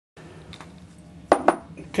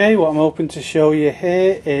Okay, what I'm hoping to show you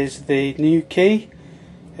here is the new key.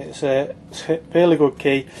 It's a really good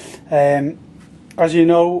key. As you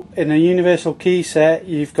know, in a universal key set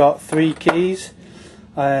you've got 3 keys,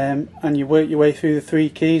 and you work your way through the 3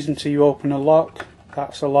 keys until you open a lock.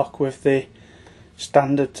 That's a lock with the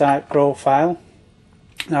standard type profile.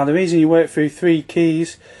 Now the reason you work through 3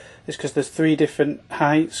 keys is because there's 3 different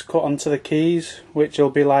heights cut onto the keys, which will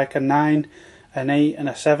be like a 9, an 8 and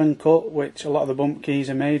a 7 cut, which a lot of the bump keys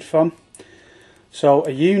are made from. So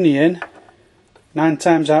a union, 9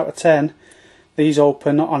 times out of 10, these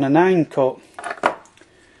open on a 9 cut.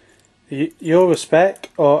 The Eurospec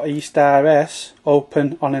or East RS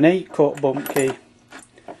open on an 8 cut bump key,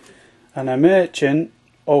 and a Merchant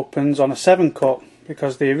opens on a 7 cut,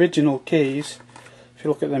 because the original keys, if you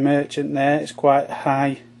look at the Merchant there, it's quite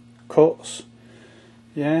high cuts,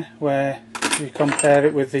 yeah, where if you compare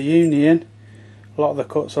it with the Union, a lot of the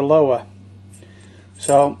cuts are lower.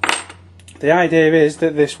 So the idea is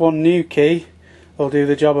that this one new key will do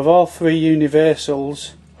the job of all 3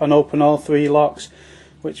 universals and open all 3 locks,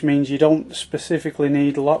 which means you don't specifically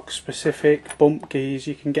need lock specific bump keys.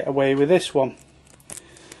 You can get away with this one.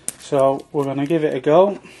 So we're going to give it a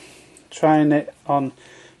go, trying it on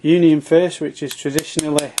Union first, which is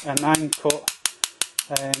traditionally a 9 cut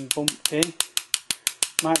bump key.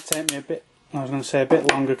 Might take me a bit, I was going to say a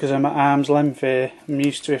bit longer, because I'm at arm's length here. I'm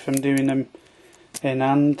used to, if I'm doing them in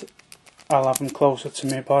hand, I'll have them closer to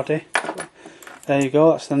my body. There you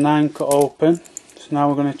go, that's the 9 cut open. So now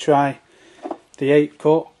we're going to try the 8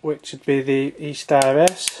 cut, which would be the East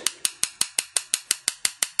RS.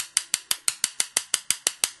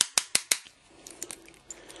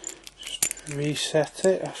 Just reset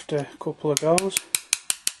it after a couple of goes.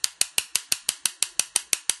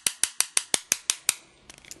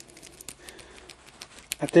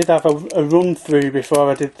 I did have a run through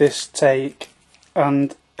before I did this take,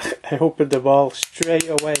 and I opened the ball straight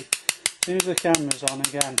away. As soon as the camera's on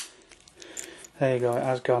again. There you go, it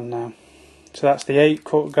has gone now. So that's the 8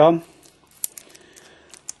 cut gone.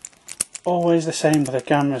 Always the same with the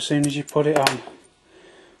camera as soon as you put it on.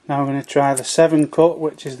 Now we're going to try the 7 cut,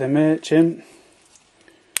 which is the Merchant.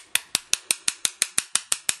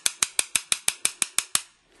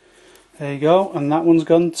 There you go, and that one's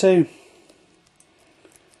gone too.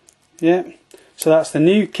 Yeah, so that's the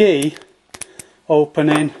new key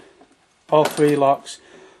opening all 3 locks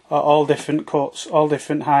at all different cuts, all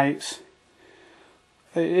different heights.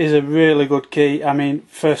 It is a really good key. I mean,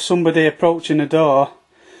 for somebody approaching a door,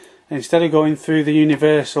 instead of going through the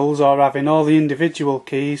universals or having all the individual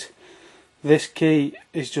keys, this key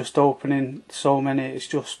is just opening so many,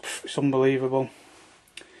 it's unbelievable.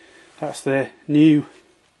 That's the new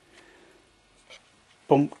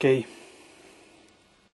bump key.